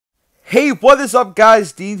Hey, what is up,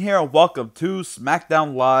 guys? Dean here, and welcome to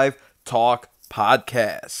Smackdown Live Talk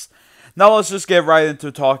Podcast. Now, let's just get right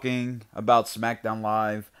into talking about Smackdown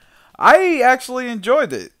Live. I actually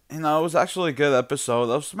enjoyed it. It was actually a good episode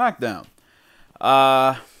of Smackdown.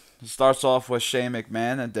 It starts off with Shane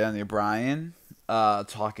McMahon and Daniel Bryan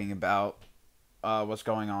talking about what's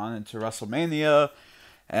going on into WrestleMania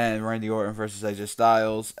and Randy Orton versus AJ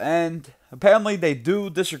Styles. And apparently they do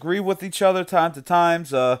disagree with each other time to time.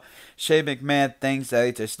 Shane McMahon thinks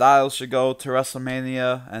that AJ Styles should go to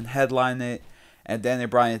WrestleMania and headline it. And Daniel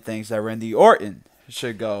Bryan thinks that Randy Orton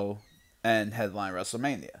should go and headline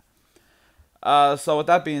WrestleMania. So with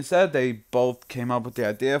that being said, they both came up with the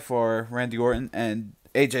idea for Randy Orton and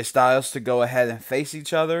AJ Styles to go ahead and face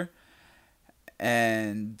each other.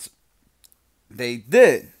 And they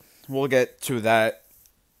did. We'll get to that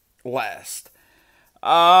last.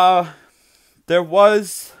 There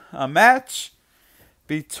was a match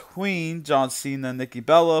between John Cena and Nikki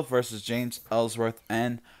Bella versus James Ellsworth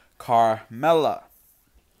and Carmella.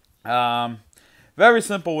 Very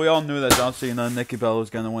simple. We all knew that John Cena and Nikki Bella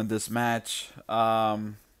was going to win this match.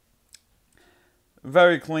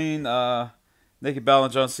 Very clean. Nikki Bella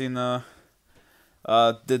and John Cena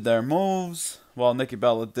did their moves, while Nikki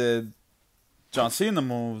Bella did John Cena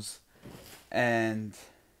moves, and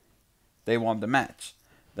they won the match.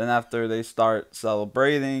 Then after they start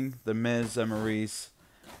celebrating, The Miz and Maurice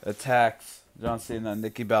attacks John Cena and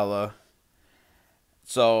Nikki Bella.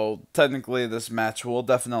 So technically this match will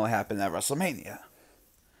definitely happen at WrestleMania.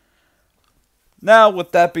 Now,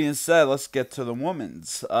 with that being said, let's get to the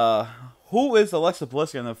women's. Who is Alexa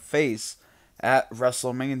Bliss going to face at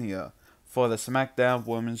WrestleMania for the SmackDown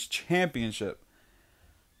Women's Championship?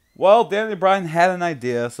 Well, Daniel Bryan had an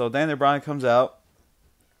idea, so Daniel Bryan comes out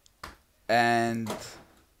and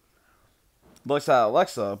looks at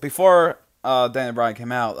Alexa. Before Daniel Bryan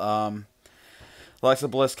came out, Alexa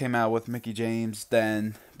Bliss came out with Mickie James,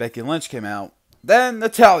 then Becky Lynch came out, then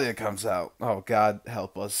Natalya comes out. Oh, God,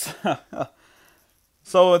 help us.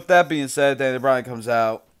 So with that being said, Daniel Bryan comes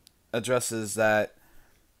out, addresses that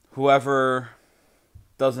whoever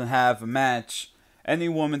doesn't have a match, any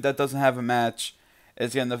woman that doesn't have a match,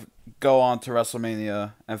 is going to go on to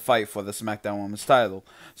WrestleMania and fight for the SmackDown Women's title.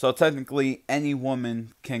 So technically, any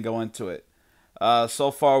woman can go into it. So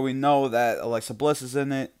far, we know that Alexa Bliss is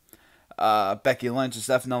in it. Becky Lynch is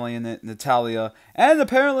definitely in it. Natalya. And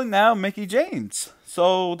apparently now Mickie James.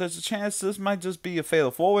 So there's a chance this might just be a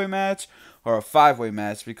fatal 4-way match or a 5-way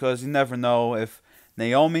match, because you never know if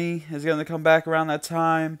Naomi is going to come back around that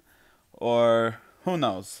time, or who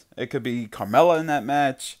knows. It could be Carmella in that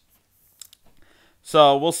match.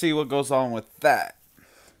 So we'll see what goes on with that.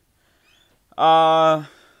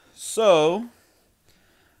 So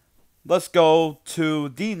let's go to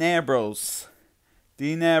Dean Ambrose.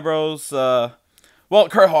 Dean Ambrose, well,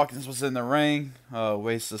 Kurt Hawkins was in the ring.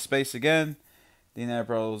 Waste of space again. Dean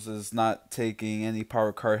Ambrose is not taking any part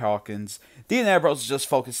of Kurt Hawkins. Dean Ambrose is just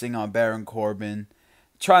focusing on Baron Corbin,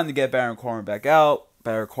 trying to get Baron Corbin back out.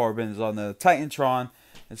 Baron Corbin is on the Titantron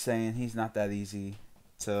and saying he's not that easy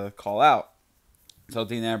to call out. So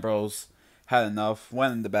Dean Ambrose had enough,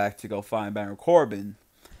 went in the back to go find Baron Corbin.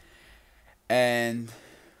 And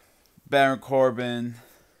Baron Corbin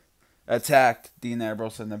attacked Dean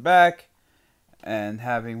Ambrose in the back, and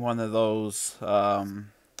having one of those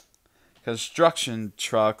construction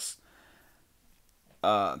trucks,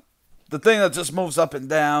 the thing that just moves up and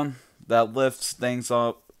down, that lifts things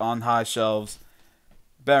up on high shelves.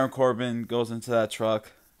 Baron Corbin goes into that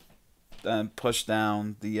truck and push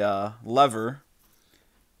down the lever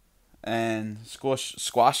and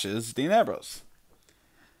squashes Dean Ambrose.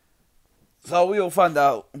 So we will find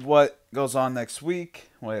out what goes on next week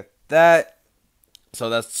with that.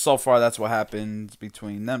 So far that's what happens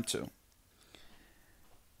between them two.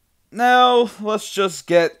 Now let's just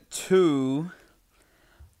get to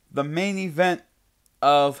the main event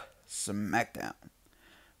of SmackDown.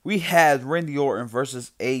 We had Randy Orton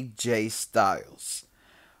versus AJ Styles.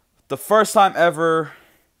 The first time ever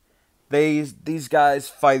these guys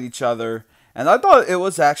fight each other, and I thought it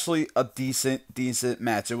was actually a decent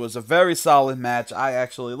match. It was a very solid match. I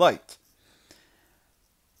actually liked.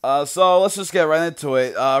 So let's just get right into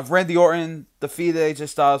it. Randy Orton defeated AJ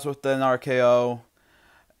Styles with an RKO.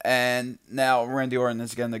 And now Randy Orton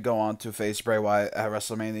is going to go on to face Bray Wyatt at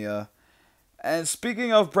WrestleMania. And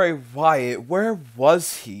speaking of Bray Wyatt, where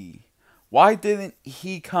was he? Why didn't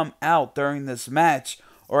he come out during this match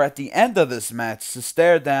or at the end of this match to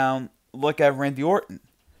stare down, look at Randy Orton?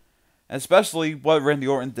 Especially what Randy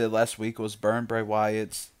Orton did last week was burn Bray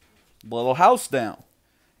Wyatt's little house down.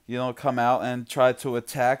 You don't come out and try to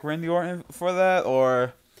attack Randy Orton for that,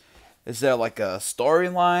 or Is there like a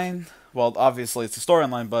storyline? Well, obviously it's a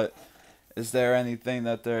storyline, but is there anything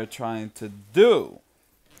that they're trying to do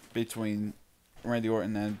between Randy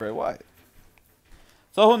Orton and Bray Wyatt?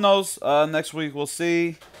 So who knows? Next week we'll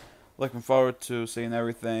see. Looking forward to seeing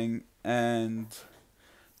everything. And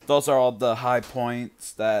those are all the high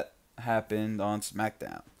points that happened on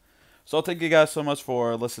SmackDown. So thank you guys so much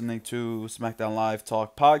for listening to SmackDown Live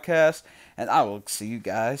Talk podcast. And I will see you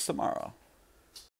guys tomorrow.